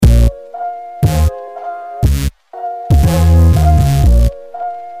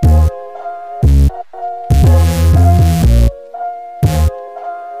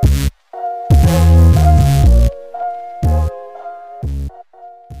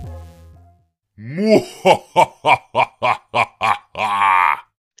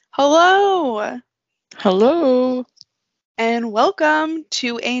Hello, Hello. and welcome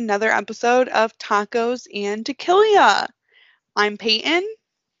to another episode of Tacos and Tequila. I'm Peyton,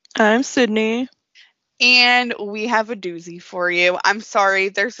 I'm Sydney. and we have a doozy for you. I'm sorry,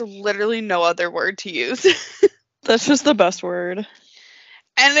 there's literally no other word to use. That's just the best word.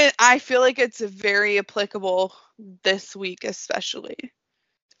 I feel like it's very applicable this week, especially.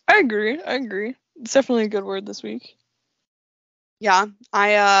 I agree. It's definitely a good word this week. Yeah,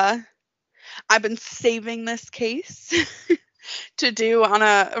 I've been saving this case to do on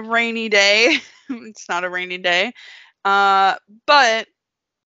a rainy day. It's not a rainy day. But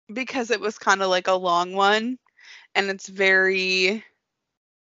because it was kind of like a long one and it's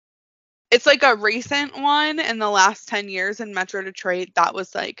like a recent one in the last 10 years in Metro Detroit that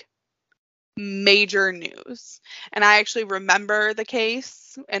was like major news. And I actually remember the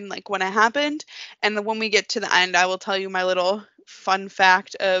case and like when it happened. And then when we get to the end, I will tell you my little fun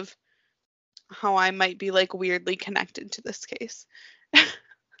fact of how I might be like weirdly connected to this case.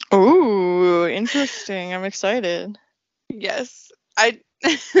 Ooh, interesting. I'm excited. Yes.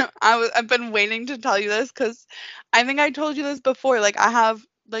 I've been waiting to tell you this cuz I think I told you this before, like I have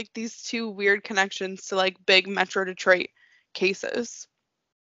like these two weird connections to like big Metro Detroit cases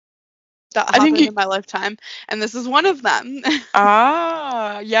that I think happened you. in my lifetime, and this is one of them.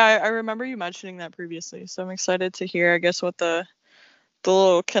 Yeah, I remember you mentioning that previously, so I'm excited to hear, I guess, what the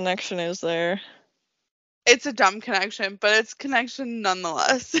little connection is there. It's a dumb connection, but it's connection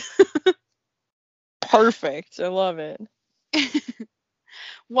nonetheless. Perfect. I love it.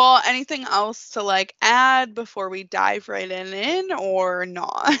 Well, anything else to like add before we dive right in or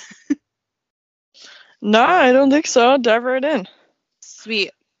not? No, I don't think so. Dive right in.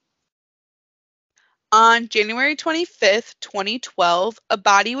 Sweet. On January 25th, 2012, a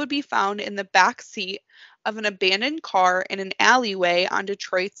body would be found in the back seat of an abandoned car in an alleyway on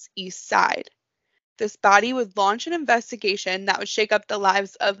Detroit's east side. This body would launch an investigation that would shake up the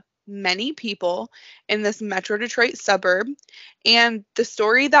lives of many people in this Metro Detroit suburb, and the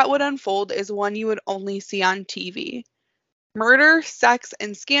story that would unfold is one you would only see on TV. Murder, sex,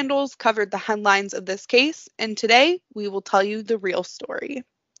 and scandals covered the headlines of this case, and today we will tell you the real story.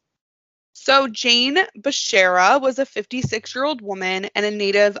 So, Jane Bashara was a 56-year-old woman and a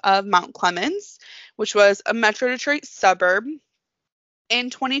native of Mount Clemens, which was a Metro Detroit suburb. In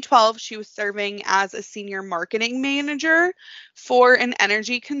 2012, she was serving as a senior marketing manager for an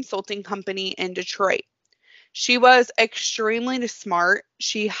energy consulting company in Detroit. She was extremely smart.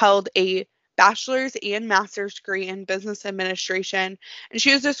 She held a bachelor's and master's degree in business administration, and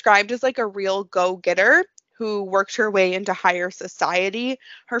she was described as like a real go-getter who worked her way into higher society.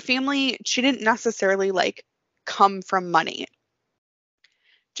 Her family, she didn't necessarily like come from money.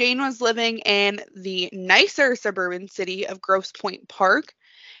 Jane was living in the nicer suburban city of Grosse Pointe Park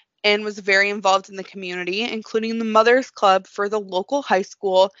and was very involved in the community, including the Mothers Club for the local high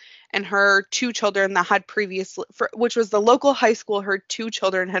school and her two children that had previously, which was the local high school her two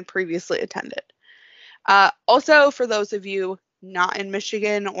children had previously attended. Also, for those of you not in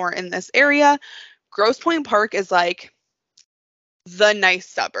Michigan or in this area, Grosse Pointe Park is like the nice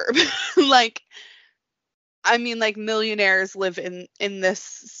suburb. Like, I mean, like millionaires live in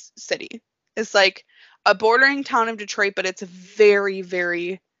this city. It's like a bordering town of Detroit, but it's very,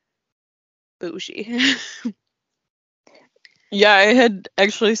 very bougie. Yeah, I had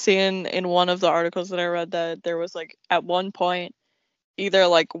actually seen in one of the articles that I read that there was like at one point either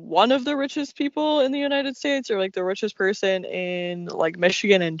like one of the richest people in the United States or like the richest person in like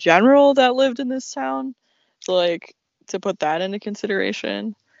Michigan in general that lived in this town. So like to put that into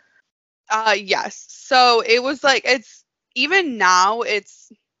consideration. Yes. So it was like it's even now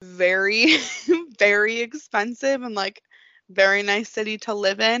it's very very expensive and like very nice city to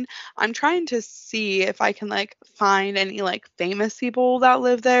live in. I'm trying to see if I can like find any like famous people that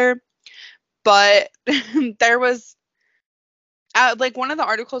live there, but there was like one of the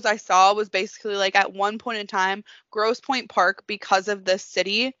articles I saw was basically like at one point in time, Grosse Pointe Park, because of this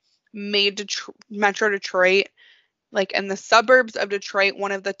city, made Metro Detroit, like in the suburbs of Detroit,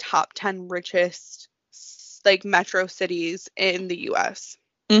 one of the top 10 richest like metro cities in the US.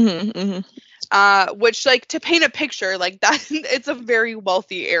 Mhm. Mhm. Which like to paint a picture like that, it's a very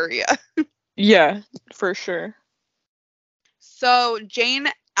wealthy area. Yeah, for sure. So Jane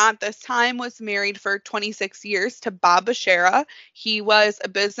at this time was married for 26 years to Bob Bashara. He was a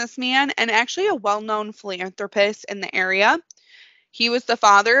businessman and actually a well-known philanthropist in the area. He was the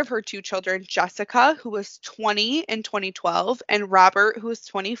father of her two children, Jessica, who was 20 in 2012, and Robert, who was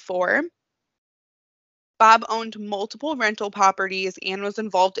 24. Bob owned multiple rental properties and was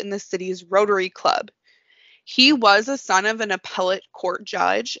involved in the city's Rotary Club. He was a son of an appellate court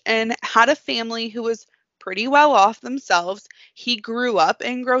judge and had a family who was pretty well off themselves. He grew up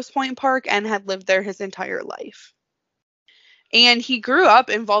in Grosse Pointe Park and had lived there his entire life. And he grew up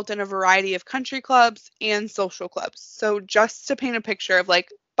involved in a variety of country clubs and social clubs. So just to paint a picture of like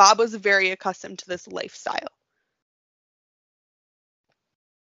Bob was very accustomed to this lifestyle.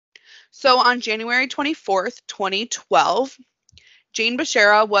 So on January 24th, 2012, Jane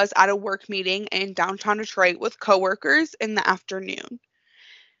Bashara was at a work meeting in downtown Detroit with coworkers in the afternoon.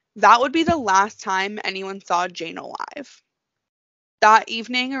 That would be the last time anyone saw Jane alive. That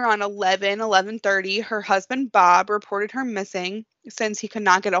evening around 11:30, her husband Bob reported her missing since he could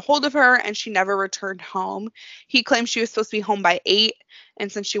not get a hold of her and she never returned home. He claimed she was supposed to be home by 8, and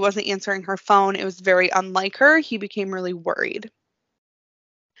since she wasn't answering her phone, it was very unlike her. He became really worried.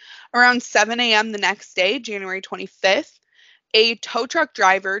 Around 7 a.m. the next day, January 25th, a tow truck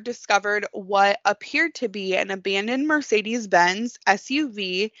driver discovered what appeared to be an abandoned Mercedes-Benz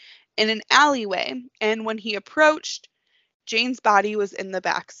SUV in an alleyway, and when he approached, Jane's body was in the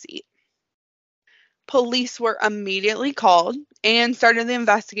back seat. Police were immediately called and started the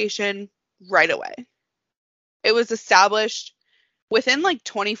investigation right away. It was established within like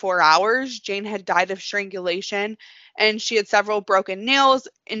 24 hours, Jane had died of strangulation, and she had several broken nails,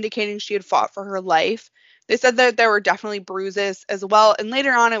 indicating she had fought for her life. They said that there were definitely bruises as well, and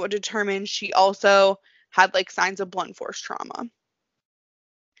later on it would determine she also had like signs of blunt force trauma.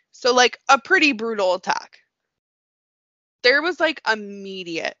 So like a pretty brutal attack. There was like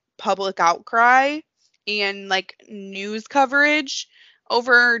immediate public outcry and like news coverage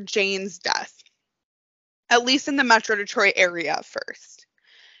over Jane's death, at least in the Metro Detroit area at first.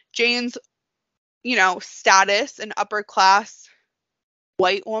 Jane's, status, an upper class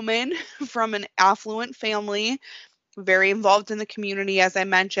white woman from an affluent family, very involved in the community, as I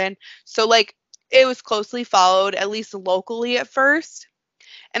mentioned. So, like, it was closely followed, at least locally at first.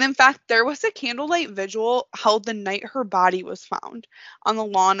 And in fact, there was a candlelight vigil held the night her body was found on the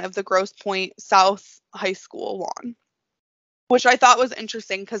lawn of the Grosse Pointe South High School lawn, which I thought was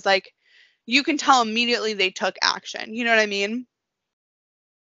interesting because, like, you can tell immediately they took action. You know what I mean?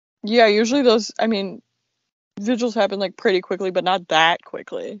 Yeah, usually vigils happen like pretty quickly, but not that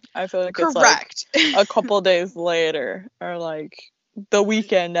quickly. I feel like Correct. It's like a couple days later or like the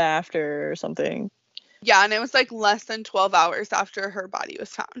weekend after or something. Yeah, and it was like less than 12 hours after her body was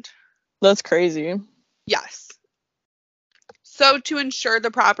found. That's crazy. Yes. So to ensure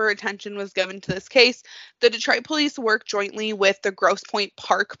the proper attention was given to this case, the Detroit police worked jointly with the Grosse Pointe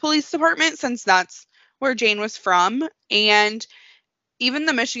Park Police Department, since that's where Jane was from, and even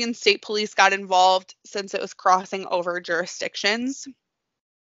the Michigan State Police got involved since it was crossing over jurisdictions.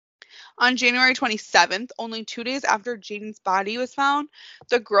 On January 27th, only 2 days after Jane's body was found,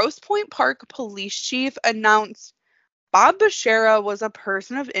 the Grosse Pointe Park police chief announced Bob Bashara was a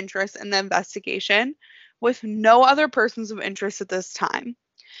person of interest in the investigation, with no other persons of interest at this time.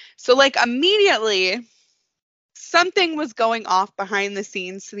 So, like, immediately, something was going off behind the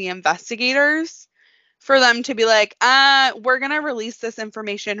scenes to the investigators for them to be like, we're going to release this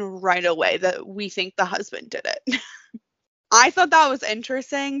information right away that we think the husband did it. I thought that was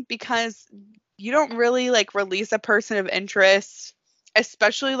interesting because you don't really, like, release a person of interest,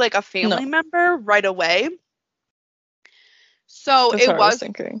 especially, like, a family member right away. So that's it what was I was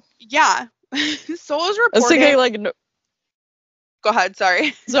thinking. Yeah. So it was reported. I was thinking, like, no. Go ahead,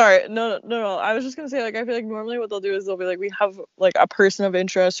 sorry. Sorry, no. I was just gonna say, like, I feel like normally what they'll do is they'll be like, we have like a person of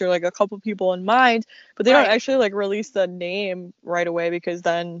interest or like a couple people in mind, but they don't actually like release the name right away because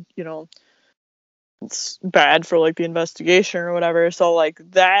then, it's bad for like the investigation or whatever. So like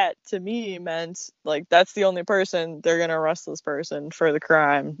that to me meant like that's the only person they're gonna arrest this person for the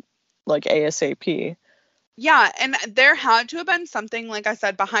crime, like ASAP. Yeah, and there had to have been something, like I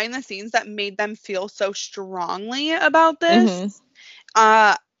said, behind the scenes that made them feel so strongly about this.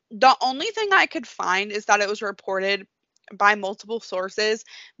 The only thing I could find is that it was reported by multiple sources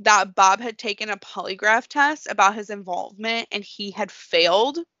that Bob had taken a polygraph test about his involvement and he had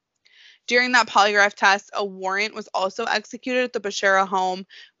failed. During that polygraph test, a warrant was also executed at the Bashara home,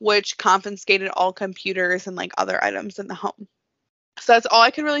 which confiscated all computers and like other items in the home. So that's all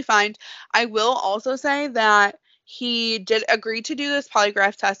I could really find. I will also say that he did agree to do this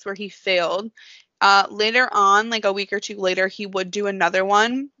polygraph test where he failed. Later on, like a week or two later, he would do another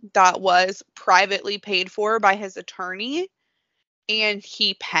one that was privately paid for by his attorney, and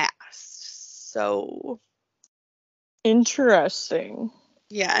he passed. So interesting.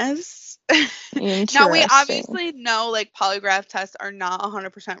 Yes. Interesting. Now we obviously know like polygraph tests are not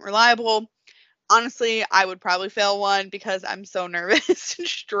 100% reliable. Honestly, I would probably fail one because I'm so nervous and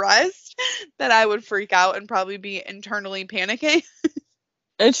stressed that I would freak out and probably be internally panicking.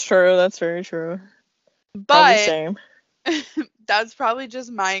 It's true. That's very true. Probably But same. that's probably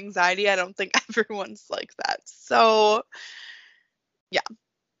just my anxiety. I don't think everyone's like that. So, yeah.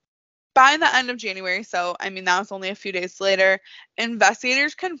 By the end of January, so I mean, that was only a few days later,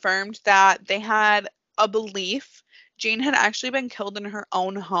 investigators confirmed that they had a belief Jane had actually been killed in her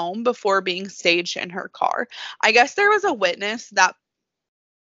own home before being staged in her car. I guess there was a witness that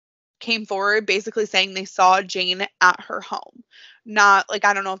came forward basically saying they saw Jane at her home. Not like,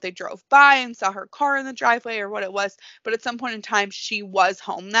 I don't know if they drove by and saw her car in the driveway or what it was, but at some point in time, she was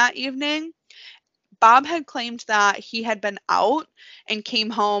home that evening. Bob had claimed that he had been out and came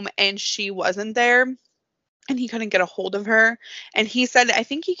home and she wasn't there and he couldn't get a hold of her. And he said, I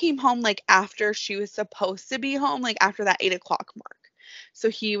think he came home like after she was supposed to be home, like after that 8 o'clock mark.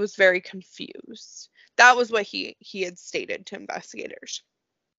 So he was very confused. That was what he had stated to investigators.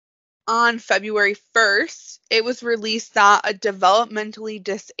 On February 1st, it was released that a developmentally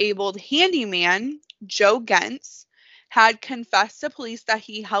disabled handyman, Joe Gentz, had confessed to police that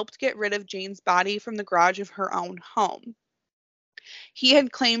he helped get rid of Jane's body from the garage of her own home. He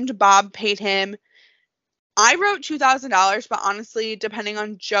had claimed Bob paid him, I wrote $2,000, but honestly, depending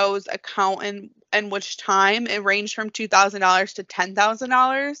on Joe's account and which time, it ranged from $2,000 to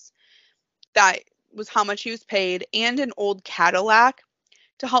 $10,000. That was how much he was paid, and an old Cadillac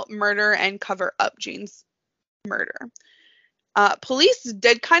to help murder and cover up Jane's murder. Police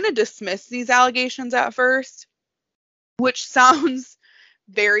did kind of dismiss these allegations at first, which sounds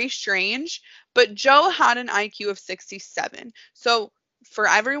very strange, but Joe had an IQ of 67. So for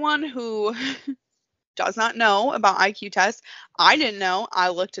everyone who does not know about IQ tests, I didn't know. I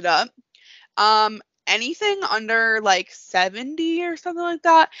looked it up. Anything under like 70 or something like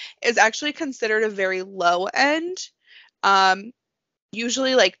that is actually considered a very low end.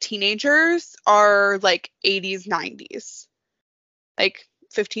 Usually like teenagers are like 80s, 90s, like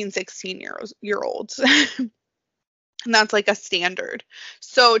 15, 16-year-olds. And that's like a standard.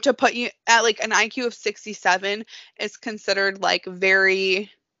 So to put you at like an IQ of 67 is considered like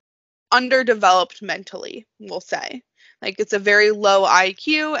very underdeveloped mentally, we'll say. Like it's a very low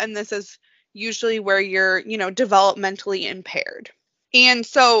IQ, and this is usually where you're, developmentally impaired. And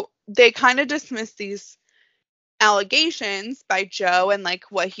so they kind of dismiss these allegations by Joe and like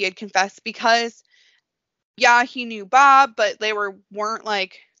what he had confessed because yeah, he knew Bob, but they weren't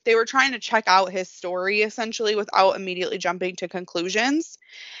like they were trying to check out his story essentially without immediately jumping to conclusions.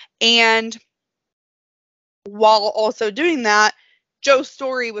 And while also doing that, Joe's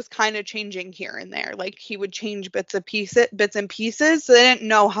story was kind of changing here and there. Like he would change bits and pieces, so they didn't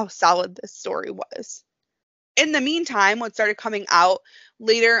know how solid this story was. In the meantime, what started coming out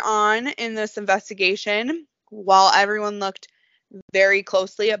later on in this investigation, while everyone looked very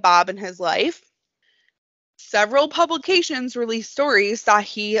closely at Bob and his life, several publications released stories that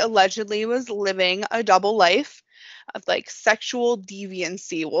he allegedly was living a double life of like sexual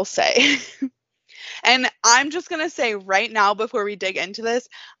deviancy, we'll say. And I'm just going to say right now before we dig into this,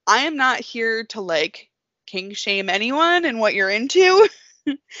 I am not here to like king shame anyone and what you're into.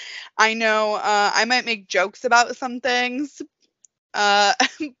 I know I might make jokes about some things, but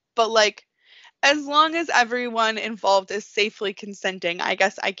like as long as everyone involved is safely consenting, I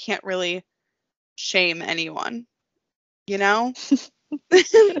guess I can't really shame anyone, you know?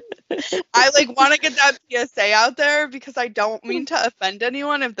 I like want to get that PSA out there because I don't mean to offend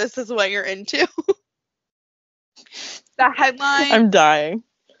anyone if this is what you're into. The headline. I'm dying.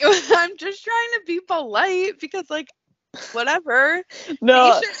 I'm just trying to be polite because like whatever.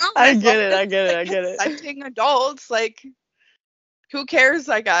 No, I As get long it. as I get it. I it's, get it. consenting adults, like who cares,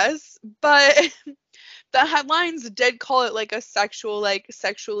 I guess. But the headlines did call it like a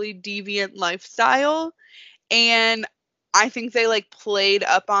sexually deviant lifestyle. And I think they like played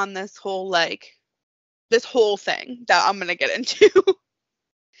up on this whole thing that I'm going to get into.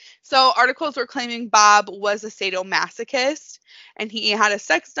 So articles were claiming Bob was a sadomasochist and he had a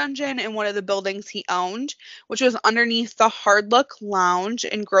sex dungeon in one of the buildings he owned, which was underneath the Hard Luck Lounge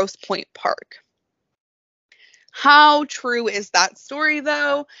in Grosse Pointe Park. How true is that story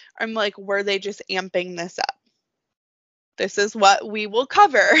though? I'm like, were they just amping this up? This is what we will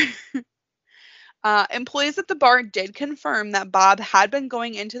cover. Employees at the bar did confirm that Bob had been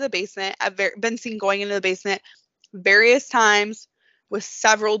going into the basement, been seen going into the basement various times with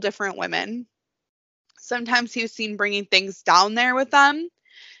several different women. Sometimes he was seen bringing things down there with them.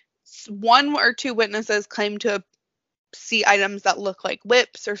 One or two witnesses claimed to see items that look like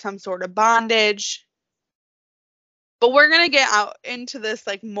whips or some sort of bondage. But we're going to get out into this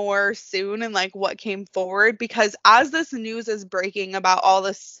like more soon and like what came forward, because as this news is breaking about all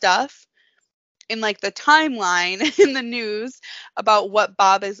this stuff in like the timeline in the news about what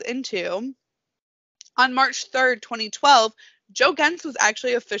Bob is into, on March 3rd, 2012, Joe Gens was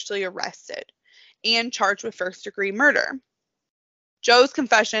actually officially arrested and charged with first-degree murder. Joe's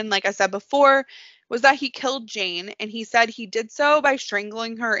confession, like I said before, was that he killed Jane, and he said he did so by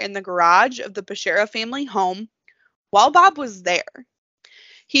strangling her in the garage of the Bashara family home while Bob was there.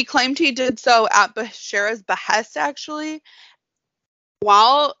 He claimed he did so at Bashara's behest, actually,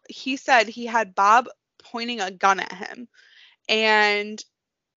 while he said he had Bob pointing a gun at him and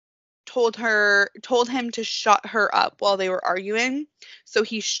told him to shut her up while they were arguing. So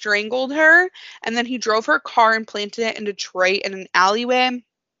he strangled her, and then he drove her car and planted it in Detroit in an alleyway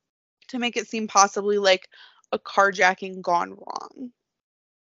to make it seem possibly like a carjacking gone wrong.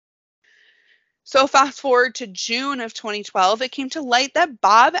 So fast forward to June of 2012, it came to light that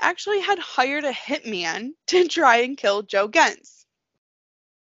Bob actually had hired a hitman to try and kill Joe Gens.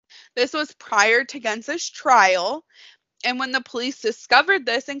 This was prior to Gens's trial, and when the police discovered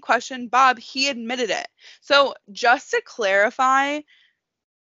this and questioned Bob, he admitted it. So just to clarify,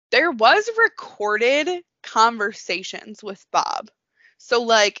 there was recorded conversations with Bob. So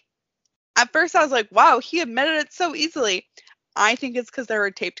like, at first I was like, wow, he admitted it so easily. I think it's because there were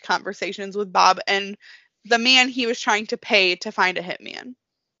taped conversations with Bob and the man he was trying to pay to find a hitman.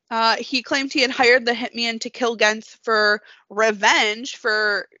 He claimed he had hired the hitman to kill Gens for revenge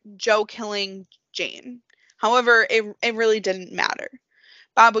for Joe killing Jane. However, it really didn't matter.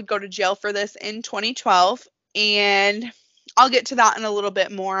 Bob would go to jail for this in 2012, and I'll get to that in a little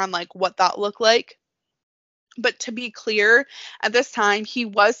bit more on like what that looked like. But to be clear, at this time, he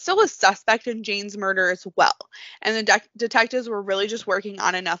was still a suspect in Jane's murder as well. And the detectives were really just working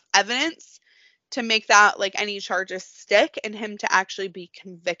on enough evidence to make that, like, any charges stick and him to actually be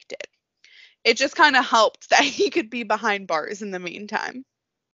convicted. It just kind of helped that he could be behind bars in the meantime.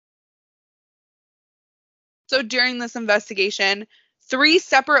 So during this investigation, 3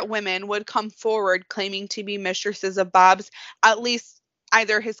 separate women would come forward claiming to be mistresses of Bob's, at least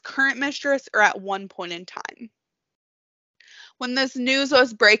either his current mistress or at one point in time. When this news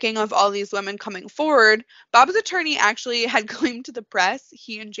was breaking of all these women coming forward, Bob's attorney actually had claimed to the press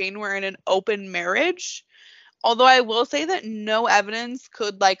he and Jane were in an open marriage. Although I will say that no evidence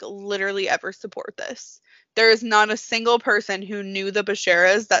could like literally ever support this. There is not a single person who knew the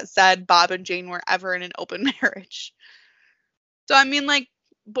Basharas that said Bob and Jane were ever in an open marriage. So I mean, like,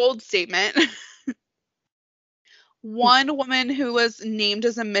 bold statement. One woman who was named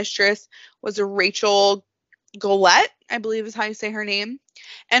as a mistress was Rachel Golette, I believe is how you say her name.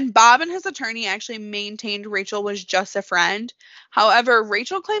 And Bob and his attorney actually maintained Rachel was just a friend. However,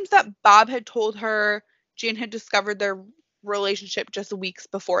 Rachel claims that Bob had told her Jane had discovered their relationship just weeks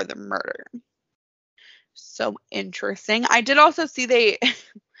before the murder. So interesting. I did also see they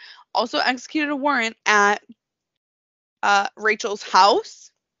also executed a warrant at Rachel's house.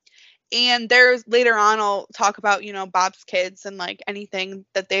 And there's later on, I'll talk about, Bob's kids and like anything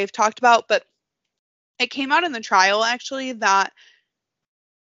that they've talked about. But it came out in the trial actually that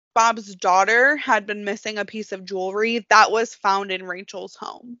Bob's daughter had been missing a piece of jewelry that was found in Rachel's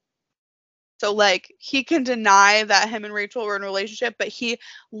home. So like he can deny that him and Rachel were in a relationship, but he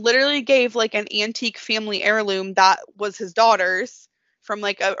literally gave like an antique family heirloom that was his daughter's from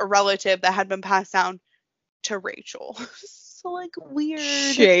like a relative that had been passed down to Rachel. So like weird.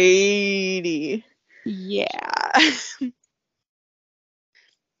 Shady. Yeah.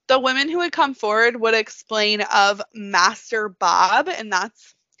 The women who would come forward would explain of Master Bob, and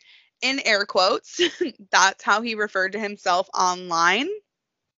that's in air quotes. That's how he referred to himself online.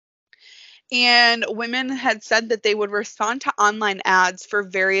 And women had said that they would respond to online ads for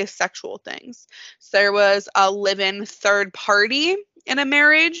various sexual things. So there was a live-in third party in a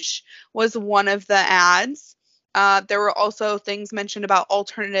marriage was one of the ads. There were also things mentioned about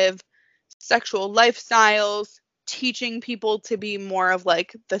alternative sexual lifestyles, teaching people to be more of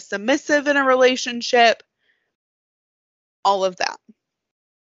like the submissive in a relationship, all of that.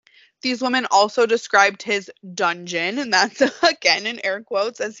 These women also described his dungeon, and that's again in air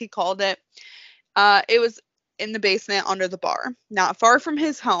quotes as he called it. It was in the basement under the bar, not far from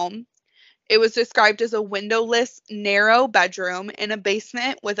his home. It was described as a windowless, narrow bedroom in a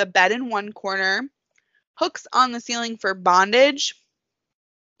basement with a bed in one corner, hooks on the ceiling for bondage,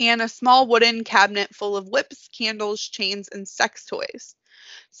 and a small wooden cabinet full of whips, candles, chains, and sex toys.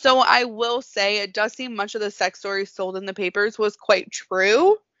 So I will say it does seem much of the sex stories sold in the papers was quite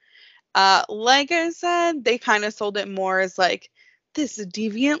true. Like I said, they kind of sold it more as like this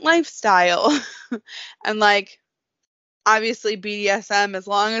deviant lifestyle. And like Obviously, BDSM, as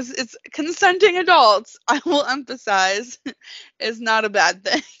long as it's consenting adults, I will emphasize, is not a bad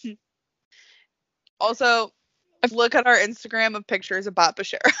thing. Also, look at our Instagram of pictures of Bob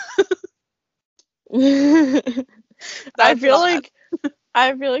Bashir. I That's feel what I'll have. like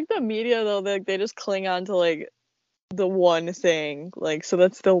I feel like the media though, they just cling on to like the one thing, like so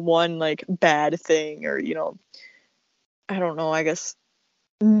that's the one like bad thing, or I don't know, I guess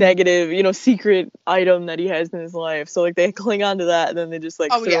negative, secret item that he has in his life. So like they cling on to that and then they just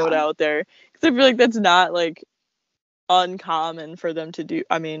like Oh, throw it yeah. out there. Because I feel like that's not like uncommon for them to do.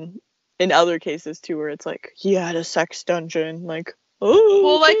 I mean, in other cases too, where it's like he had a sex dungeon, like, oh,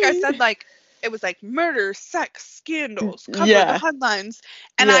 Well, like I okay. said, like, it was like murder, sex, scandals, cover the Yeah, headlines.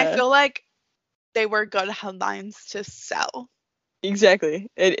 And I yeah, feel like they were good headlines to sell. exactly.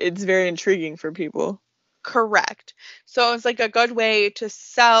 It's very intriguing for people. Correct. So it's like a good way to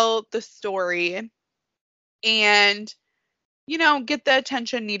sell the story and, get the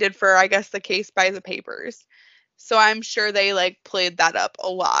attention needed for, I guess, the case by the papers. So I'm sure they like played that up a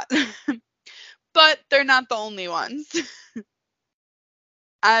lot. But they're not the only ones.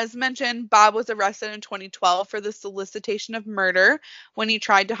 As mentioned, Bob was arrested in 2012 for the solicitation of murder when he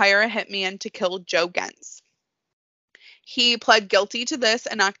tried to hire a hitman to kill Joe Gens. He pled guilty to this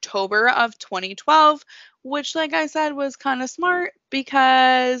in October of 2012, which, like I said, was kind of smart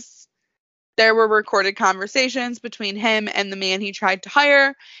because there were recorded conversations between him and the man he tried to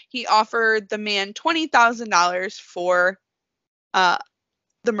hire. He offered the man $20,000 for uh,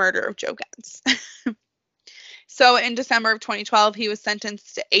 the murder of Joe Gens. So in December of 2012, he was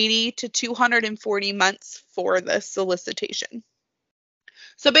sentenced to 80 to 240 months for the solicitation.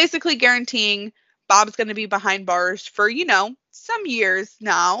 So basically guaranteeing Bob's going to be behind bars for, some years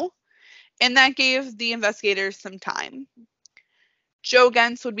now. And that gave the investigators some time. Joe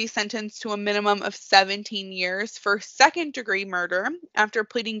Gens would be sentenced to a minimum of 17 years for second-degree murder after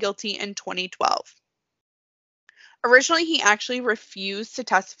pleading guilty in 2012. Originally, he actually refused to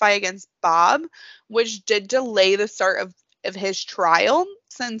testify against Bob, which did delay the start of his trial,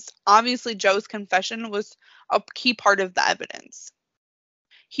 since obviously Joe's confession was a key part of the evidence.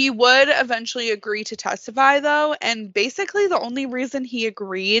 He would eventually agree to testify, though, and basically the only reason he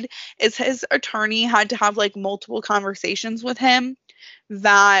agreed is his attorney had to have like multiple conversations with him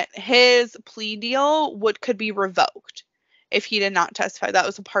that his plea deal could be revoked if he did not testify. That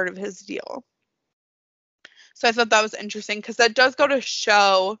was a part of his deal. So I thought that was interesting because that does go to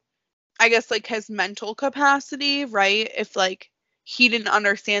show, I guess, like his mental capacity, right? If like he didn't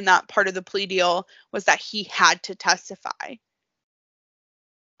understand that part of the plea deal was that he had to testify.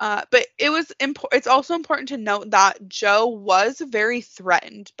 But it's also important to note that Joe was very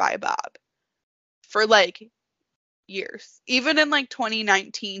threatened by Bob for like years. Even in like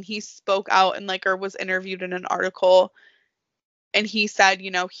 2019, he spoke out and like or was interviewed in an article and he said,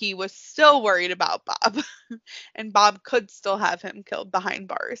 he was still worried about Bob and Bob could still have him killed behind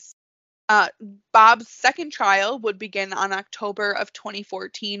bars. Uh, Bob's second trial would begin on October of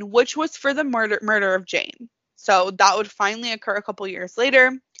 2014, which was for the murder of Jane. So that would finally occur a couple years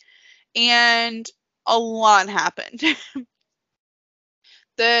later, and a lot happened.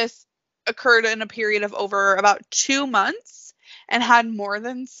 This occurred in a period of over about 2 months and had more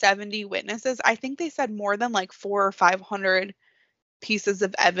than 70 witnesses. I think they said more than like 400 or 500 pieces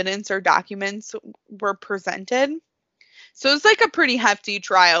of evidence or documents were presented. So it's like a pretty hefty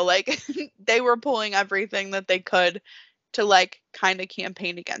trial. Like they were pulling everything that they could to like kind of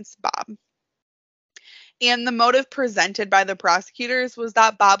campaign against Bob. And the motive presented by the prosecutors was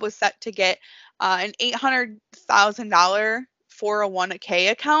that Bob was set to get an $800,000 401k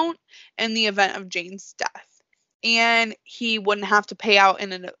account in the event of Jane's death. And he wouldn't have to pay out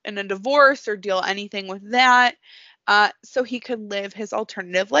in a divorce or deal anything with that. So he could live his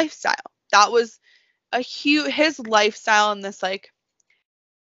alternative lifestyle. That was his lifestyle in this like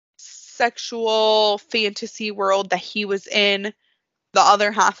sexual fantasy world that he was in the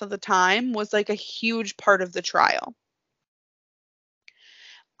other half of the time was like a huge part of the trial.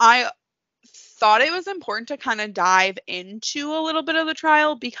 I thought it was important to kind of dive into a little bit of the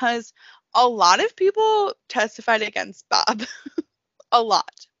trial because a lot of people testified against Bob. A lot.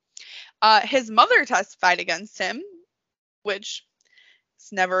 His mother testified against him, which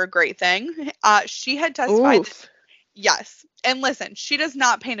is never a great thing. She had testified that, Oof. yes. And listen, she does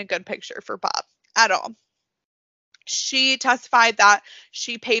not paint a good picture for Bob at all. She testified that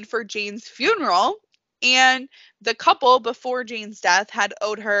she paid for Jane's funeral, and the couple before Jane's death had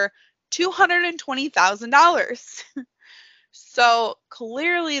owed her $220,000. So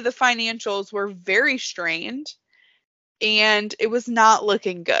clearly the financials were very strained and it was not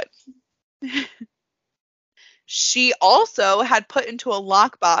looking good. She also had put into a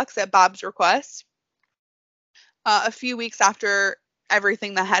lockbox at Bob's request, a few weeks after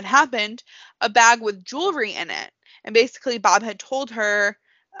everything that had happened, a bag with jewelry in it. And basically, Bob had told her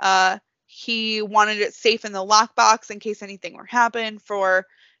he wanted it safe in the lockbox in case anything were happen for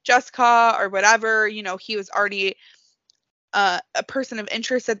Jessica or whatever. He was already a person of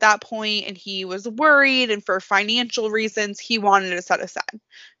interest at that point, and he was worried, and for financial reasons, he wanted it set aside.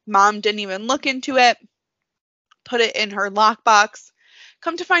 Mom didn't even look into it, put it in her lockbox.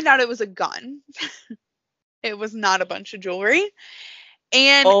 Come to find out, it was a gun. It was not a bunch of jewelry.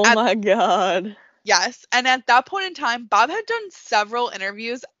 And Oh my God. yes, and at that point in time, Bob had done several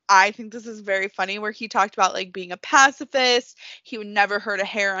interviews. I think this is very funny where he talked about like being a pacifist. He would never hurt a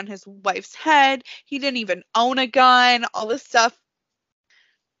hair on his wife's head. He didn't even own a gun, all this stuff.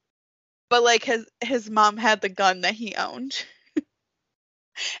 But like his mom had the gun that he owned.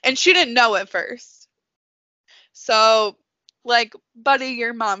 And she didn't know at first. So like, buddy,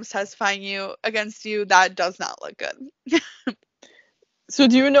 your mom's testifying you against you. That does not look good. So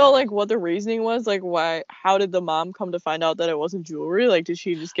do you know like what the reasoning was? Like how did the mom come to find out that it wasn't jewelry? Like did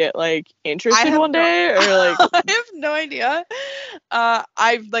she just get like interested one day or like I have no idea.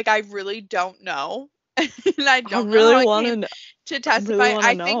 I really don't know. And I don't know how I came to testify.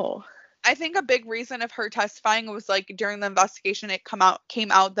 I think a big reason of her testifying was like during the investigation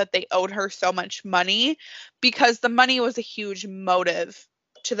came out that they owed her so much money because the money was a huge motive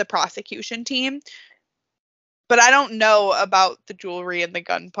to the prosecution team. But I don't know about the jewelry and the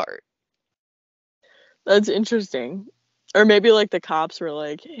gun part. That's interesting. Or maybe like the cops were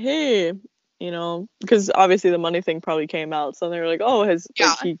like, hey, because obviously the money thing probably came out. So they were like, oh, has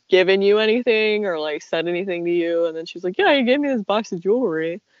like, he given you anything or like said anything to you? And then she's like, yeah, he gave me this box of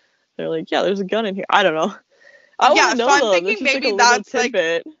jewelry. They're like, yeah, there's a gun in here. I don't know. I want to know so I'm thinking maybe that's like,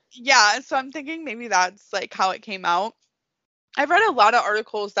 so I'm thinking maybe that's like how it came out. I've read a lot of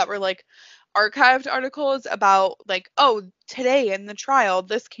articles that were like archived articles about like, oh, today in the trial,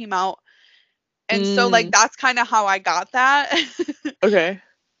 this came out. And so like that's kind of how I got that. Okay.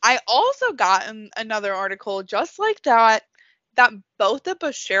 I also got another article just like that both the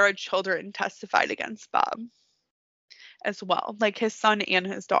Bashara children testified against Bob as well, like his son and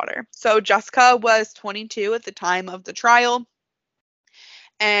his daughter. So Jessica was 22 at the time of the trial.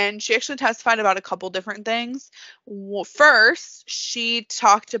 And she actually testified about a couple different things. First, she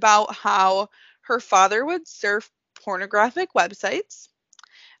talked about how her father would surf pornographic websites,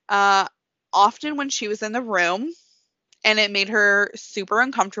 often when she was in the room, and it made her super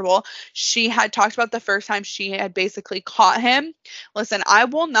uncomfortable. She had talked about the first time she had basically caught him. Listen, I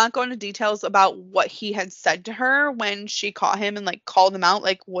will not go into details about what he had said to her when she caught him and like called him out,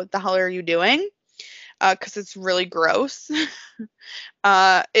 like, what the hell are you doing? Because it's really gross.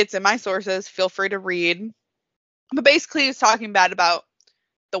 It's in my sources. Feel free to read. But basically, he's talking bad about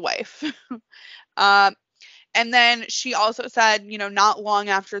the wife. And then she also said, not long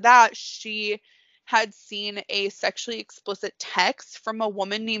after that, she had seen a sexually explicit text from a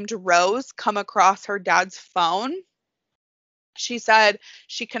woman named Rose come across her dad's phone. She said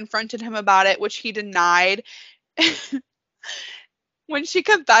she confronted him about it, which he denied. When she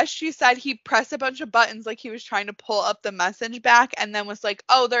confessed, she said he pressed a bunch of buttons like he was trying to pull up the message back and then was like,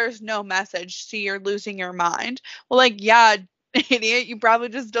 oh, there's no message. See, you're losing your mind. Well, like, yeah, idiot, you probably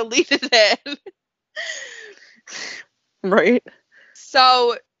just deleted it. Right.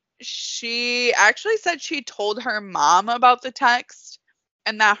 So she actually said she told her mom about the text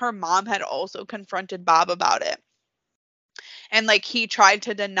and that her mom had also confronted Bob about it. And like he tried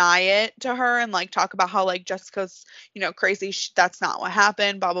to deny it to her and like talk about how like Jessica's, crazy. That's not what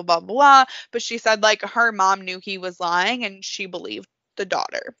happened, blah, blah, blah, blah. But she said like her mom knew he was lying and she believed the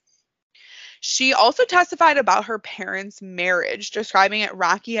daughter. She also testified about her parents' marriage, describing it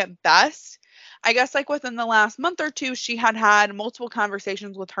rocky at best. I guess like within the last month or two, she had had multiple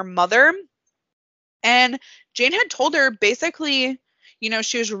conversations with her mother. And Jane had told her basically,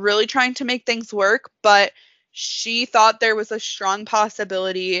 she was really trying to make things work, but she thought there was a strong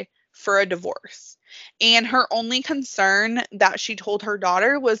possibility for a divorce. And her only concern that she told her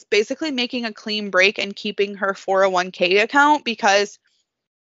daughter was basically making a clean break and keeping her 401k account because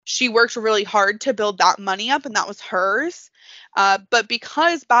she worked really hard to build that money up and that was hers. But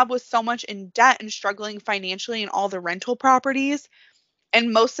because Bob was so much in debt and struggling financially in all the rental properties,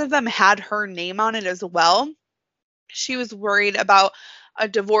 and most of them had her name on it as well, she was worried about a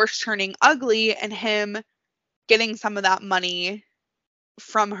divorce turning ugly and him getting some of that money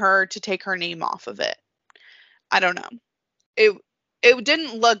from her to take her name off of it. I don't know. It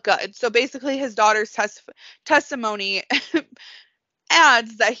didn't look good. So basically his daughter's testimony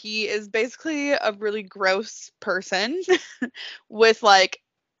adds that he is basically a really gross person with like,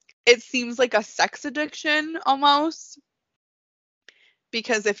 it seems like a sex addiction almost.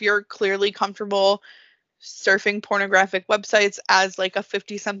 Because if you're clearly comfortable surfing pornographic websites as like a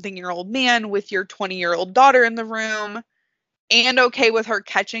 50-something-year-old man with your 20-year-old daughter in the room and okay with her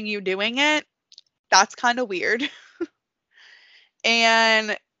catching you doing it, that's kind of weird.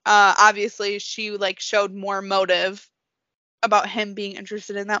 And obviously she like showed more motive about him being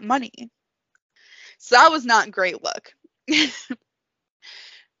interested in that money. So that was not a great look.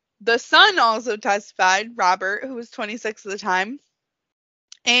 The son also testified, Robert, who was 26 at the time,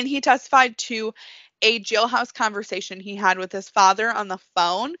 and he testified to a jailhouse conversation he had with his father on the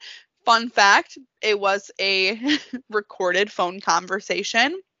phone. Fun fact, it was a recorded phone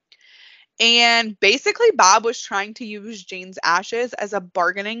conversation. And basically, Bob was trying to use Jane's ashes as a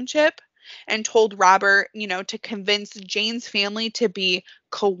bargaining chip and told Robert, to convince Jane's family to be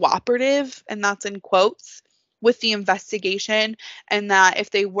cooperative, and that's in quotes, with the investigation, and that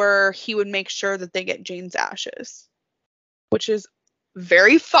if they were, he would make sure that they get Jane's ashes, which is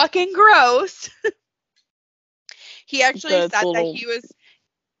very fucking gross. He actually said that he was,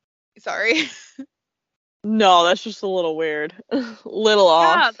 sorry. No, that's just a little weird. Little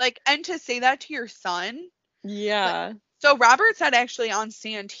off. Yeah, like, and to say that to your son. Yeah. So Robert said actually on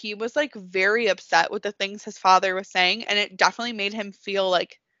stand he was like very upset with the things his father was saying, and it definitely made him feel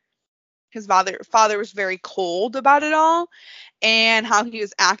like his father was very cold about it all and how he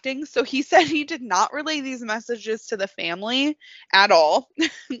was acting. So he said he did not relay these messages to the family at all.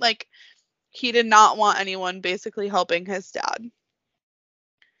 Like, he did not want anyone basically helping his dad.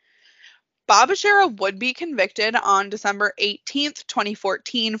 Bob Bashara would be convicted on December 18th,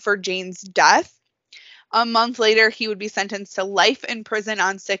 2014 for Jane's death. A month later, he would be sentenced to life in prison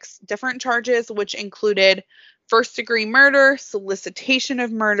on 6 different charges, which included first-degree murder, solicitation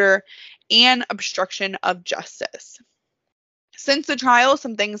of murder, and obstruction of justice. Since the trial,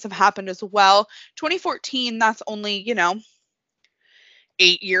 some things have happened as well. 2014, that's only,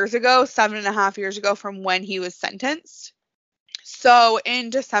 8 years ago, 7.5 years ago from when he was sentenced. So in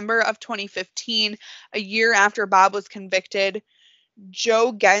December of 2015, a year after Bob was convicted,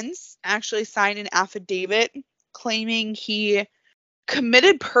 Joe Gens actually signed an affidavit claiming he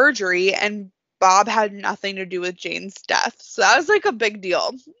committed perjury and Bob had nothing to do with Jane's death. So that was like a big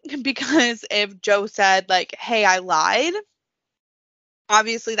deal because if Joe said like, hey, I lied,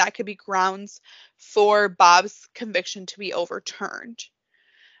 obviously that could be grounds for Bob's conviction to be overturned.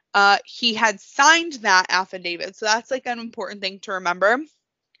 He had signed that affidavit, so that's like an important thing to remember.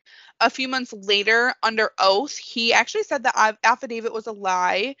 A few months later, under oath, he actually said the affidavit was a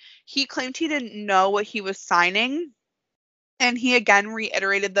lie. He claimed he didn't know what he was signing, and he again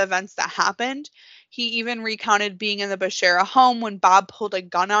reiterated the events that happened. He even recounted being in the Bashara home when Bob pulled a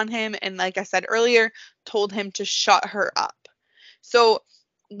gun on him and, like I said earlier, told him to shut her up. So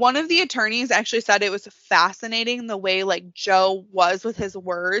one of the attorneys actually said it was fascinating the way like Joe was with his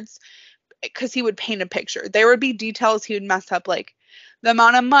words because he would paint a picture. There would be details he would mess up, like the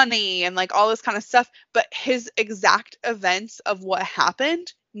amount of money and like all this kind of stuff, but his exact events of what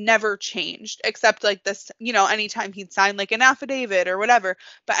happened never changed, except like this, anytime he'd sign like an affidavit or whatever,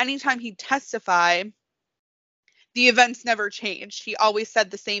 but anytime he'd testify, the events never changed. He always said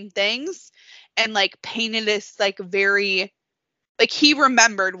the same things and like painted this like very, like he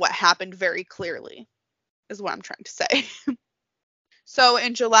remembered what happened very clearly, is what I'm trying to say. So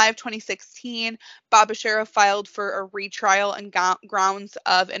in July of 2016, Bob Bashara filed for a retrial on grounds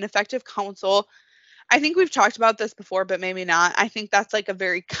of ineffective counsel. I think we've talked about this before, but maybe not. I think that's like a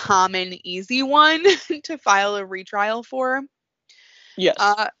very common, easy one to file a retrial for. Yes.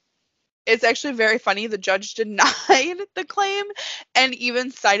 It's actually very funny. The judge denied the claim and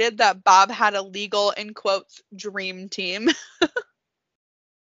even cited that Bob had a legal, in quotes, dream team.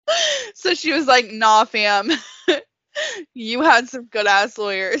 So she was like, nah, fam, you had some good ass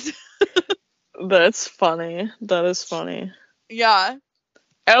lawyers. That's funny. That is funny. Yeah.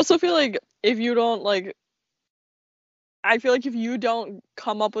 I also feel like if you don't if you don't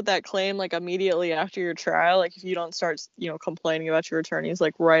come up with that claim like immediately after your trial, like if you don't start, complaining about your attorneys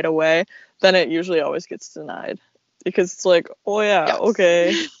like right away, then it usually always gets denied. Because it's like, oh yeah, yes.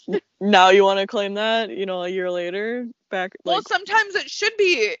 Okay. Now you want to claim that, a year later back. Well, sometimes it should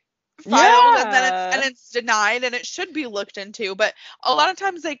be filed and then it's denied and it should be looked into, but a lot of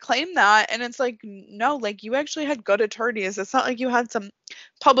times they claim that and it's like, no, like you actually had good attorneys. It's not like you had some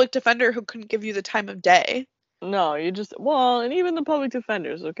public defender who couldn't give you the time of day. No, and even the public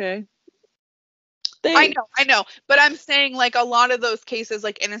defenders, okay? I know, but I'm saying like a lot of those cases,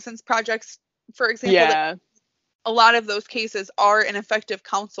 like Innocence Projects, for example, a lot of those cases are ineffective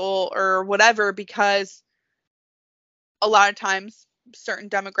counsel or whatever, because a lot of times certain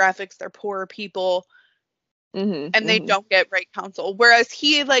demographics, they're poorer people, and they don't get right counsel. Whereas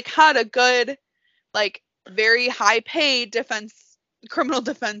he like had a good, like very high paid criminal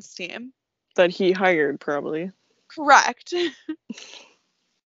defense team. That he hired, probably. Correct.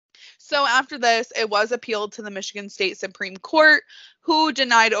 So after this, it was appealed to the Michigan State Supreme Court, who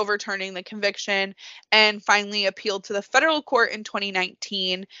denied overturning the conviction, and finally appealed to the federal court in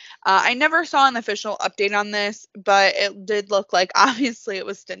 2019. I never saw an official update on this, but it did look like obviously it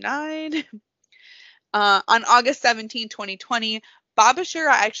was denied. On August 17, 2020, Bob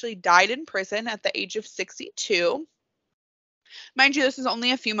Ashura actually died in prison at the age of 62. Mind you, this is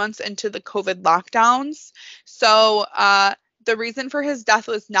only a few months into the COVID lockdowns. So the reason for his death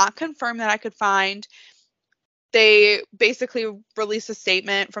was not confirmed that I could find. They basically released a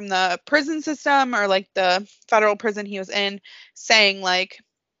statement from the prison system, or like the federal prison he was in, saying like,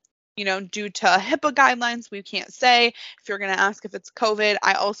 you know, due to HIPAA guidelines, we can't say. If you're going to ask if it's COVID,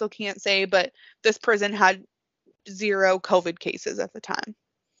 I also can't say, but this prison had 0 COVID cases at the time.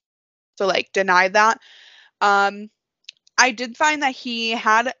 So like denied that. I did find that he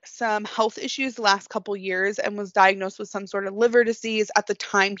had some health issues the last couple years and was diagnosed with some sort of liver disease at the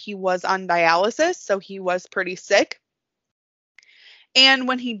time he was on dialysis, so he was pretty sick. And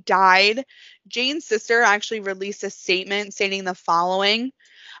when he died, Jane's sister actually released a statement stating the following: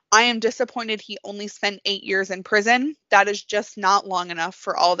 "I am disappointed he only spent 8 years in prison. That is just not long enough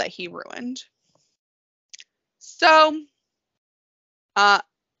for all that he ruined." So,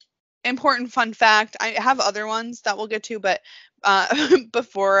 important fun fact. I have other ones that we'll get to, but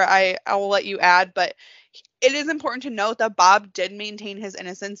before I will let you add. But it is important to note that Bob did maintain his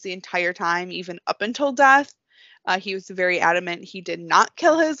innocence the entire time, even up until death. He was very adamant he did not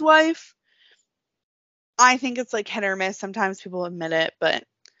kill his wife. I think it's like hit or miss. Sometimes people admit it, but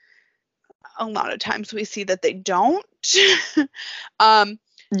a lot of times we see that they don't.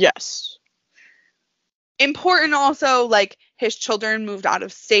 Yes. Important also, like his children moved out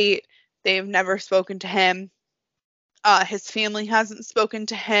of state. They've never spoken to him. His family hasn't spoken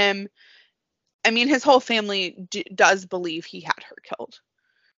to him. I mean, his whole family does believe he had her killed,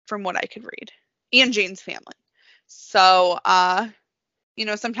 from what I could read, and Jane's family. So, you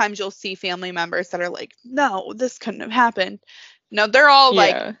know, sometimes you'll see family members that are like, no, this couldn't have happened. No, they're all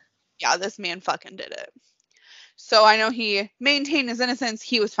like, yeah, this man fucking did it. So I know he maintained his innocence.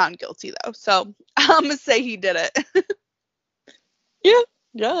 He was found guilty, though. So I'm going to say he did it.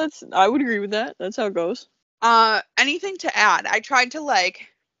 Yeah, I would agree with that. That's how it goes. Anything to add? I tried to like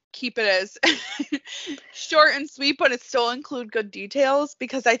keep it as short and sweet, but it still include good details,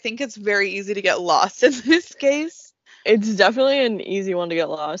 because I think it's very easy to get lost in this case. It's definitely an easy one to get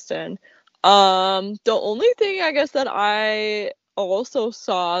lost in. The only thing I guess that I also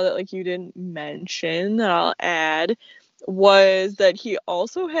saw that like you didn't mention that I'll add was that he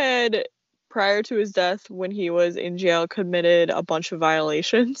also had, prior to his death, when he was in jail, committed a bunch of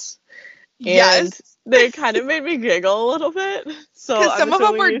violations. Yes. And they kind of made me giggle a little bit. So because some of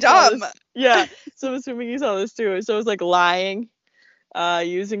them were dumb. Yeah. So I'm assuming you saw this too. So it was like lying,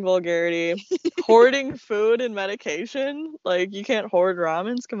 using vulgarity, hoarding food and medication. Like, you can't hoard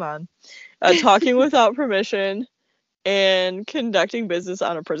ramens. Come on. Talking without permission, and conducting business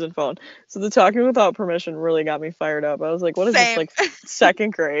on a prison phone. So the talking without permission really got me fired up. I was like, what is this, like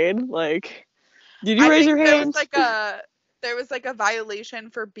second grade? Like, did you raise your hand? There was like a violation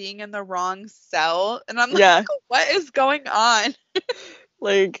for being in the wrong cell, and I'm like, what is going on?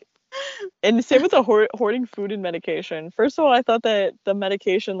 Like, and same with the hoarding food and medication. First of all, I thought that the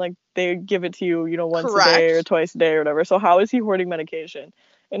medication, like, they give it to you, you know, once a day or twice a day or whatever. So how is he hoarding medication?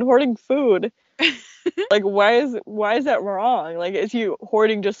 And hoarding food, like, why is that wrong? Like, is he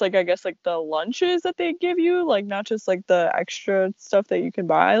hoarding just, like, I guess, like, the lunches that they give you? Like, not just, like, the extra stuff that you can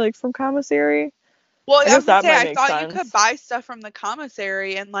buy, like, from commissary? Well, I was gonna say, I thought you could buy stuff from the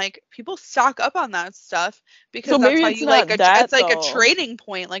commissary, and, like, people stock up on that stuff, because that's how you, like, it's like a trading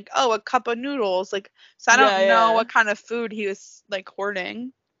point. Like, oh, a cup of noodles. Like, so I don't know what kind of food he was, like,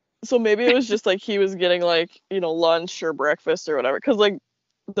 hoarding. So maybe it was just, like, he was getting, like, you know, lunch or breakfast or whatever. Because, like,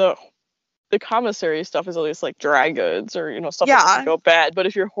 the commissary stuff is at least like dry goods, or, you know, stuff that doesn't go bad. But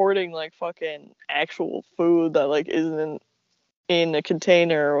if you're hoarding like fucking actual food that like isn't in a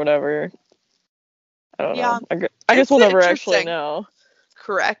container or whatever, I don't know. I guess we'll never actually know.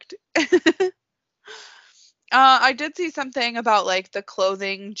 Correct. I did see something about like the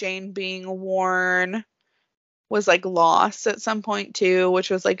clothing Jane being worn was like lost at some point too, which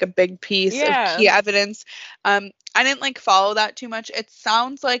was like a big piece of key evidence. I didn't like follow that too much. It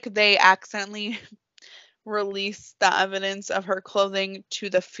sounds like they accidentally released the evidence of her clothing to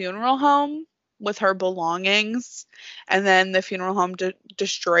the funeral home with her belongings, and then the funeral home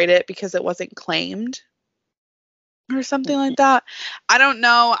destroyed it because it wasn't claimed or something like that. I don't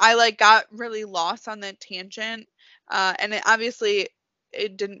know. I like got really lost on that tangent. And obviously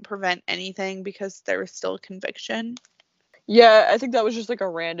it didn't prevent anything because there was still a conviction. Yeah, I think that was just like a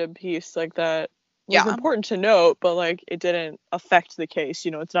random piece like that was important to note, but like it didn't affect the case.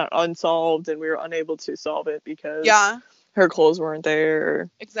 You know, it's not unsolved and we were unable to solve it because her clothes weren't there.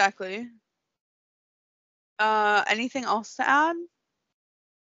 Exactly. Anything else to add?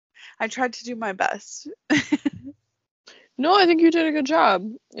 I tried to do my best. No, I think you did a good job.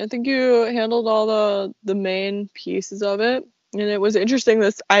 I think you handled all the main pieces of it, and it was interesting.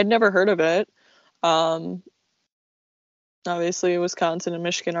 This I'd never heard of it. Obviously, Wisconsin and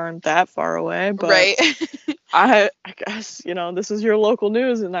Michigan aren't that far away, but right. I guess this is your local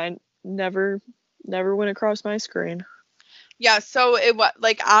news, and I never went across my screen. Yeah, so it was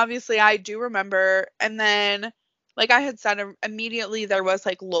like obviously I do remember, and then like I had said immediately there was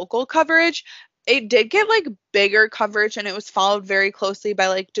like local coverage. It did get like bigger coverage, and it was followed very closely by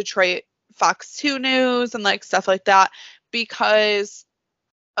like Detroit Fox 2 News and like stuff like that because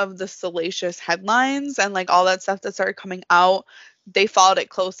of the salacious headlines and like all that stuff that started coming out. They followed it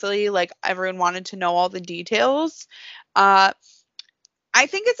closely, like everyone wanted to know all the details. I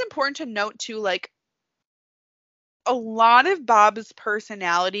think it's important to note too, like a lot of Bob's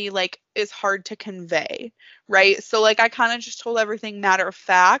personality like is hard to convey, right? So like I kind of just told everything matter of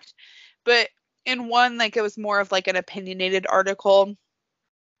fact, but in one like it was more of like an opinionated article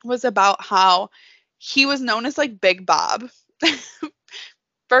was about how he was known as like Big Bob.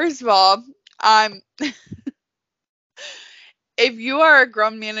 First of all, if you are a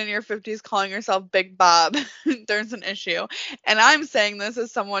grown man in your 50s calling yourself Big Bob, there's an issue. And I'm saying this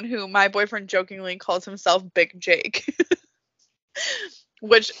as someone who my boyfriend jokingly calls himself Big Jake.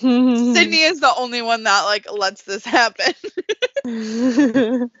 Which Sydney is the only one that like lets this happen.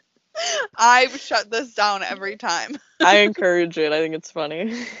 I shut this down every time. I encourage it. I think it's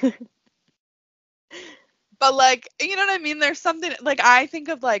funny. But like, you know what I mean? There's something like I think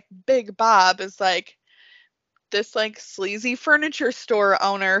of like Big Bob as like this like sleazy furniture store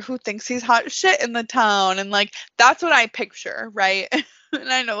owner who thinks he's hot shit in the town, and like that's what I picture, right? And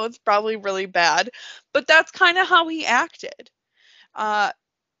I know it's probably really bad, but that's kind of how he acted.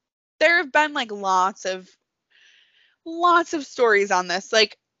 There have been like lots of stories on this.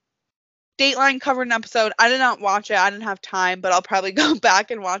 Like Dateline covered an episode. I did not watch it. I didn't have time, but I'll probably go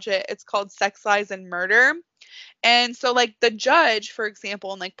back and watch it. It's called Sex, Lies, and Murder. And so like the judge, for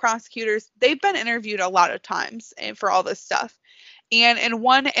example, and like prosecutors, they've been interviewed a lot of times for all this stuff. And in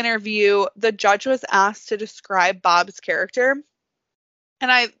one interview, the judge was asked to describe Bob's character.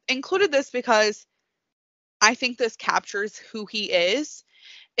 And I included this because I think this captures who he is.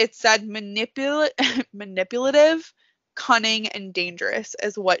 It said manipulative, cunning, and dangerous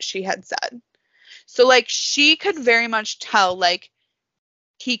is what she had said. So like she could very much tell like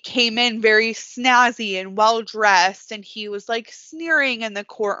he came in very snazzy and well dressed, and he was like sneering in the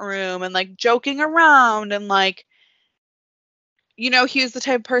courtroom and like joking around, and like, you know, he was the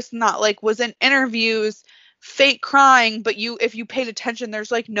type of person that like was in interviews fake crying, but if you paid attention there's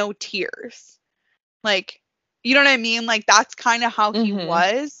like no tears. Like, you know what I mean? Like that's kind of how he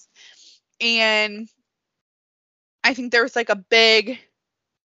was. And I think there was like a big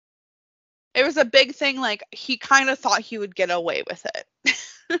thing, like he kind of thought he would get away with it.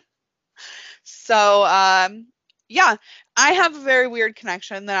 So, yeah, I have a very weird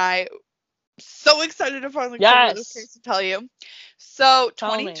connection that I'm so excited to finally cover this case to tell you. So,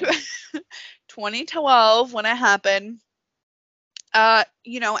 2012, when it happened,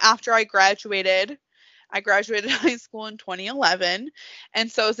 you know, after I graduated high school in 2011.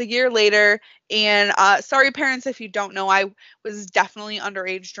 And so it was a year later. And sorry, parents, if you don't know, I was definitely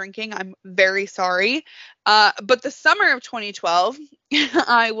underage drinking. I'm very sorry. But the summer of 2012,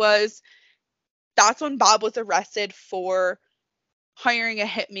 that's when Bob was arrested for hiring a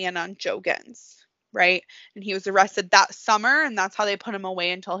hitman on Joe Gins, right? And he was arrested that summer, and that's how they put him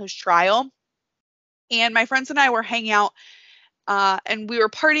away until his trial. And my friends and I were hanging out, and we were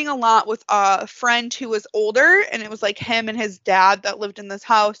partying a lot with a friend who was older, and it was like him and his dad that lived in this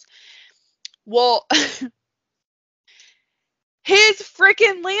house. Well, his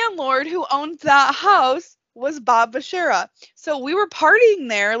freaking landlord who owned that house was Bob Bashara. So we were partying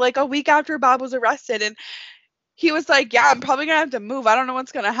there like a week after Bob was arrested, and he was like, yeah, I'm probably gonna have to move. I don't know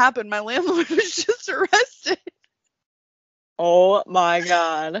what's gonna happen. My landlord was just arrested. Oh my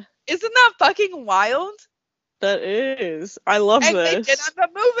god. Isn't that fucking wild? That is. I love this. And they did end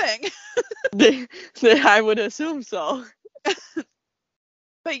up moving. I would assume so.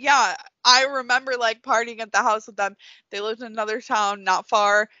 But yeah, I remember like partying at the house with them. They lived in another town not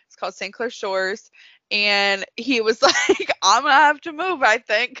far. It's called St. Clair Shores. And he was like, I'm gonna have to move, I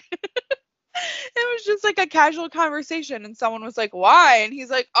think. It was just like a casual conversation, and someone was like, "Why?" And he's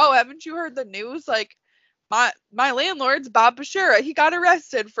like, "Oh, haven't you heard the news? Like, my landlord's Bob Bashira. He got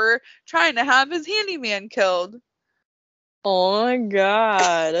arrested for trying to have his handyman killed." Oh my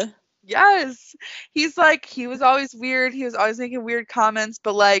god. Yes, he's like, he was always weird. He was always making weird comments,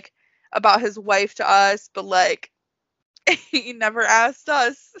 but like about his wife to us, but like he never asked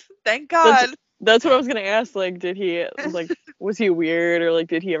us. Thank God. That's what I was gonna ask. Like, did he like was he weird, or like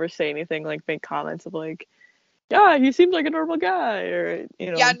did he ever say anything, like make comments of like, yeah, he seems like a normal guy, or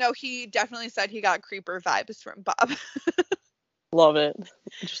Yeah, no, he definitely said he got creeper vibes from Bob. Love it.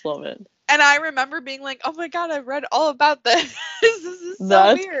 Just love it. And I remember being like, "Oh my God, I've read all about this. This is so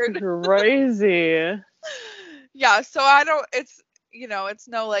That's weird." crazy. Yeah, so I don't, it's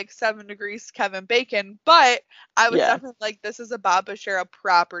no like 7 Degrees Kevin Bacon, but I was Yeah. definitely like, this is a Bob Bashira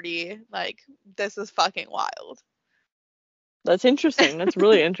property. Like, this is fucking wild. That's interesting. That's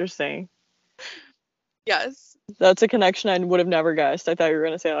really interesting. Yes. That's a connection I would have never guessed. I thought you were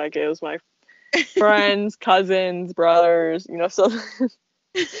gonna say like it was my friends, cousins, brothers, so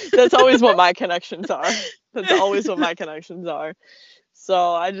that's always what my connections are. That's always what my connections are.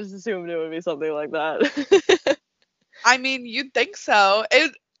 So I just assumed it would be something like that. I mean, you'd think so.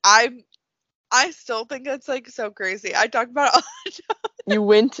 I still think it's like so crazy. I talk about it all the time. You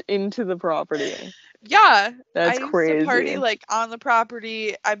went into the property. Yeah. That's I used crazy. to party like on the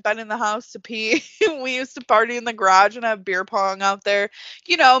property. I've been in the house to pee. We used to party in the garage and have beer pong out there.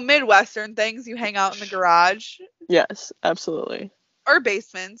 Midwestern things. You hang out in the garage. Yes, absolutely. Or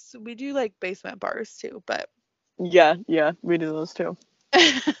basements. We do like basement bars too, but Yeah, we do those too.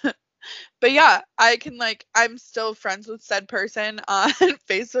 but yeah, I'm still friends with said person on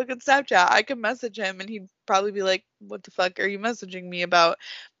Facebook and Snapchat. I can message him and he'd probably be like, "What the fuck are you messaging me about?"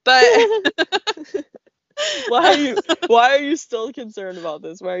 But why are you still concerned about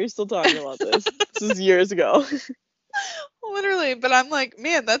this? Why are you still talking about this? This is years ago. literally, but I'm like,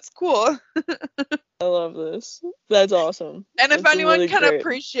 man, that's cool. I love this. That's awesome. And if That's anyone really can great.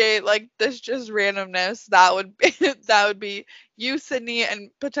 appreciate like this just randomness, that would be that would be you, Sydney, and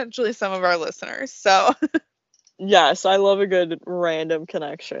potentially some of our listeners. So Yes, I love a good random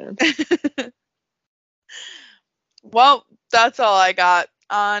connection. well, that's all I got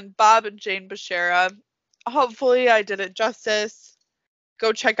on Bob and Jane Bashara. Hopefully I did it justice.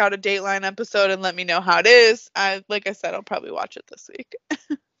 Go check out a Dateline episode and let me know how it is. Like I said, I'll probably watch it this week.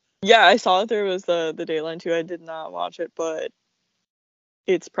 Yeah, I saw that there was the Dateline too. I did not watch it, but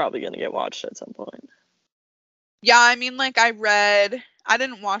it's probably gonna get watched at some point. Yeah, I mean, like I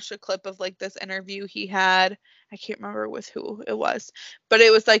didn't watch a clip of like this interview he had. I can't remember with who it was, but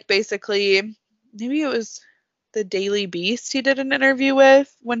it was like basically maybe it was the Daily Beast he did an interview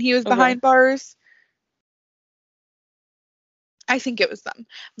with when he was behind bars. I think it was them. I'm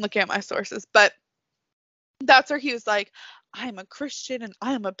looking at my sources, but that's where he was like, "I'm a Christian and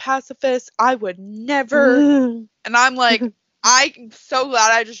I am a pacifist. I would never." And I'm like, I'm so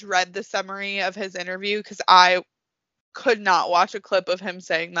glad I just read the summary of his interview because I could not watch a clip of him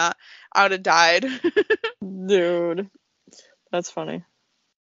saying that. I would have died. Dude, that's funny.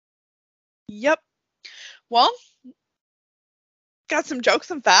 Yep. Well, got some jokes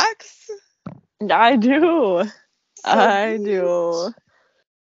and facts. I do. I do.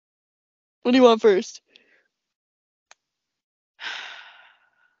 What do you want first?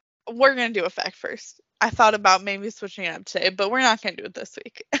 We're going to do a fact first. I thought about maybe switching it up today, but we're not going to do it this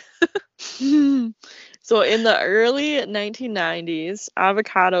week. So in the early 1990s,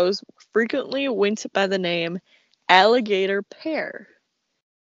 avocados frequently went by the name alligator pear.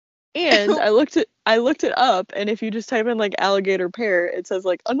 And I looked it up, and if you just type in like alligator pear, it says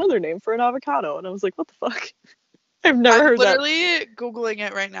like another name for an avocado, and I was like, what the fuck? I've never heard that. I'm literally Googling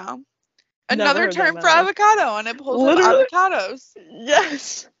it right now. Never Another heard that term in for my life. avocado, and it pulls up Literally? avocados.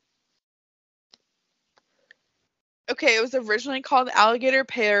 Yes. Okay, it was originally called alligator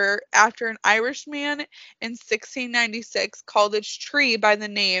pear after an Irishman in 1696 called its tree by the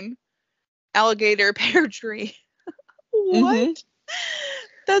name alligator pear tree. What? Mm-hmm.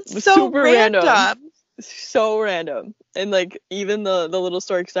 That's so super random. So random. And like even the little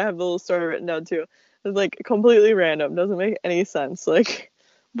story, because I have the little story written down too. It's like completely random. Doesn't make any sense. Like,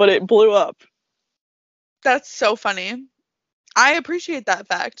 but it blew up. That's so funny. I appreciate that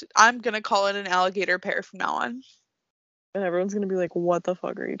fact. I'm gonna call it an alligator pear from now on. And everyone's gonna be like, what the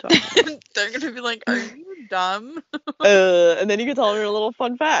fuck are you talking about? They're gonna be like, are you dumb? And then you can tell them a little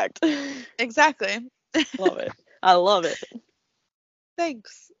fun fact. Exactly. Love it. I love it.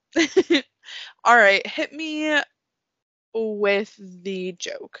 Thanks. All right, hit me with the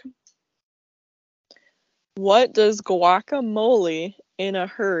joke. What does guacamole in a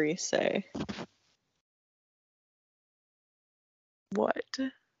hurry say? What?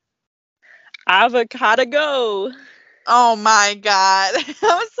 Avocado go. Oh my god. I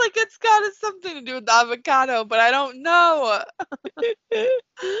was like, it's got something to do with avocado, but I don't know.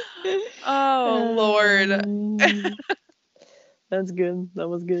 Oh Lord. That's good. That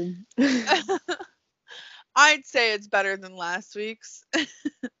was good. I'd say it's better than last week's.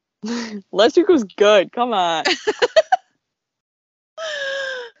 Last week was good. Come on.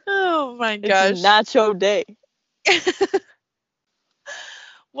 Oh my It's gosh. nacho day.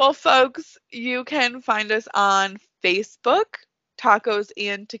 Well, folks, you can find us on Facebook, Tacos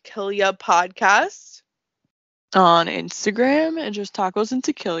and Tequila Podcast. On Instagram, and just tacos and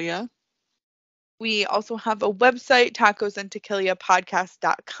tequila. We also have a website,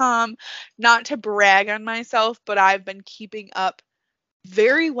 tacosandtequilapodcast.com. Not to brag on myself, but I've been keeping up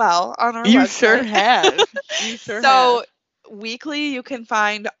very well on our You website. sure have. You sure So have. weekly, you can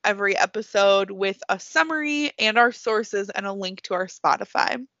find every episode with a summary and our sources and a link to our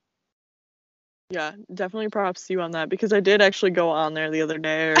Spotify. Yeah, definitely props to you on that, because I did actually go on there the other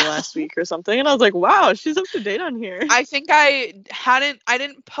day or last week or something, and I was like, wow, she's up to date on here. I think I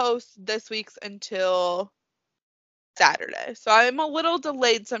didn't post this week's until Saturday. So I'm a little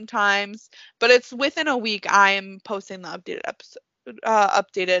delayed sometimes, but it's within a week I am posting the updated episode,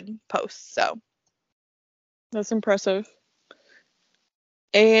 updated posts. So That's impressive.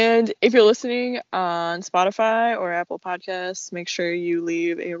 And if you're listening on Spotify or Apple Podcasts, make sure you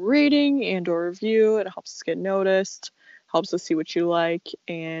leave a rating and or review. It helps us get noticed, helps us see what you like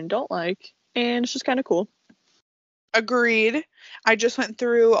and don't like, and it's just kind of cool. agreed. I just went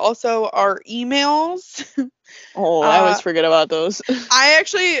through also our emails. Oh, I always forget about those.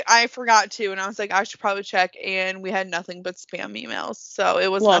 I forgot to, and I was like, I should probably check, and we had nothing but spam emails, so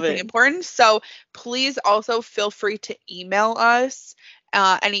it was Love nothing it. important. So please also feel free to email us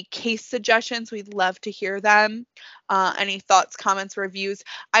any case suggestions. We'd love to hear them. Any thoughts, comments, reviews.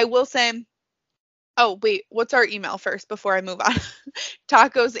 I will say, oh wait, what's our email first before I move on?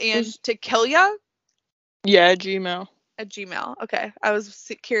 Tacos and Tequila Yeah, Gmail. at Gmail. Okay. I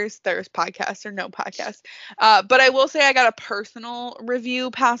was curious if there's podcast or no podcast. But I will say I got a personal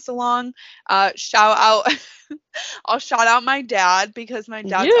review passed along. Shout out. I'll shout out my dad, because my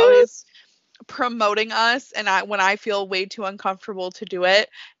dad's always promoting us, and when I feel way too uncomfortable to do it,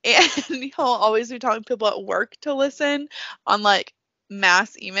 and he'll always be talking to people at work to listen on like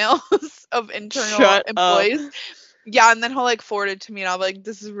mass emails of internal employees. Up. Yeah, and then he'll like forward it to me, and I'll be like,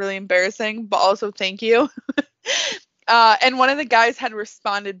 this is really embarrassing, but also thank you. And one of the guys had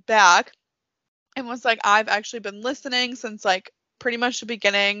responded back and was like, I've actually been listening since like pretty much the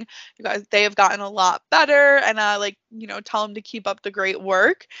beginning. You guys, they have gotten a lot better, and like, tell them to keep up the great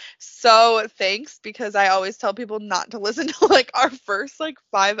work. So thanks, because I always tell people not to listen to like our first like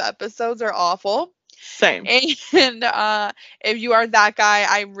 5 episodes are awful. Same. And if you are that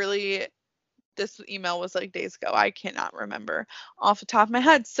guy, this email was like days ago. I cannot remember off the top of my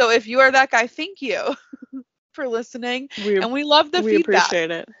head. So if you are that guy, thank you for listening. And we love the we feedback.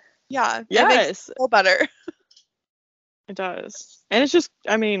 Appreciate it. Yeah. Yes. It makes it feel better. It does. And it's just,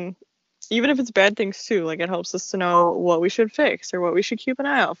 I mean, even if it's bad things too, like it helps us to know what we should fix or what we should keep an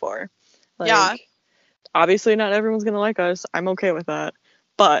eye out for. Like, yeah. Obviously not everyone's going to like us. I'm okay with that.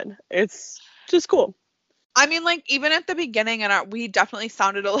 But it's just cool. I mean, like, even at the beginning, and we definitely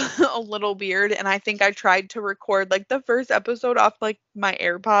sounded a little weird, and I think I tried to record, like, the first episode off, like, my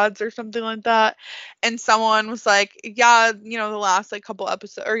AirPods or something like that, and someone was like, yeah, the last, like, couple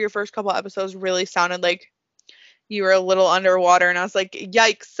episodes, or your first couple episodes really sounded like you were a little underwater, and I was like,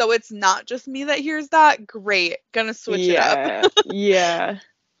 yikes, so it's not just me that hears that? Great, gonna switch it up. Yeah.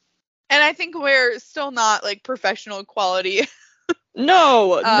 And I think we're still not, like, professional quality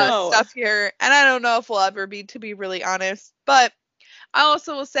no stuff here, and I don't know if we'll ever be, to be really honest, but I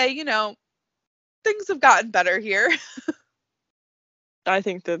also will say, things have gotten better here. I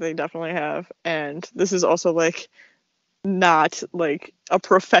think that they definitely have, and this is also like not like a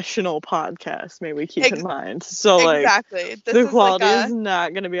professional podcast, may we keep in mind. So like exactly. The quality is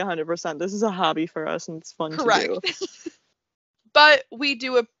not going to be 100%. This is a hobby for us, and it's fun correct. to do. But we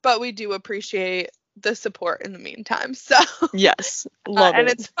do appreciate the support in the meantime. So yes, love it. And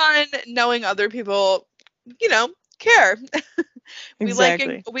it's fun knowing other people, care.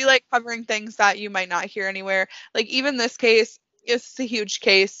 Exactly. We like covering things that you might not hear anywhere. Like even this case, it's a huge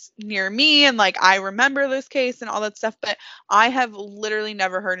case near me, and like I remember this case and all that stuff, but I have literally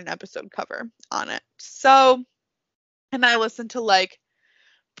never heard an episode cover on it. So, and I listen to like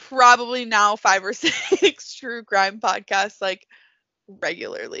probably now 5 or 6 true crime podcasts like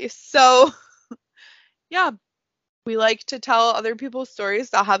regularly. So, yeah, we like to tell other people's stories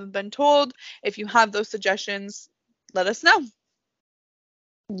that haven't been told. If you have those suggestions, let us know.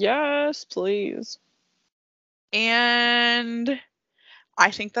 Yes, please. And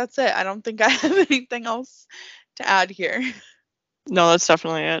I think that's it. I don't think I have anything else to add here. No, that's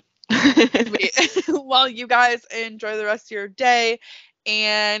definitely it. Sweet. Well, you guys enjoy the rest of your day,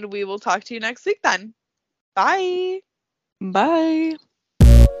 and we will talk to you next week then. Bye. Bye.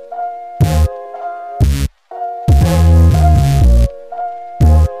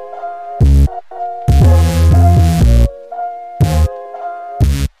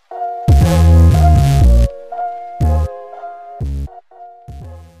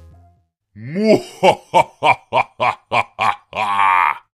 Mwahaha!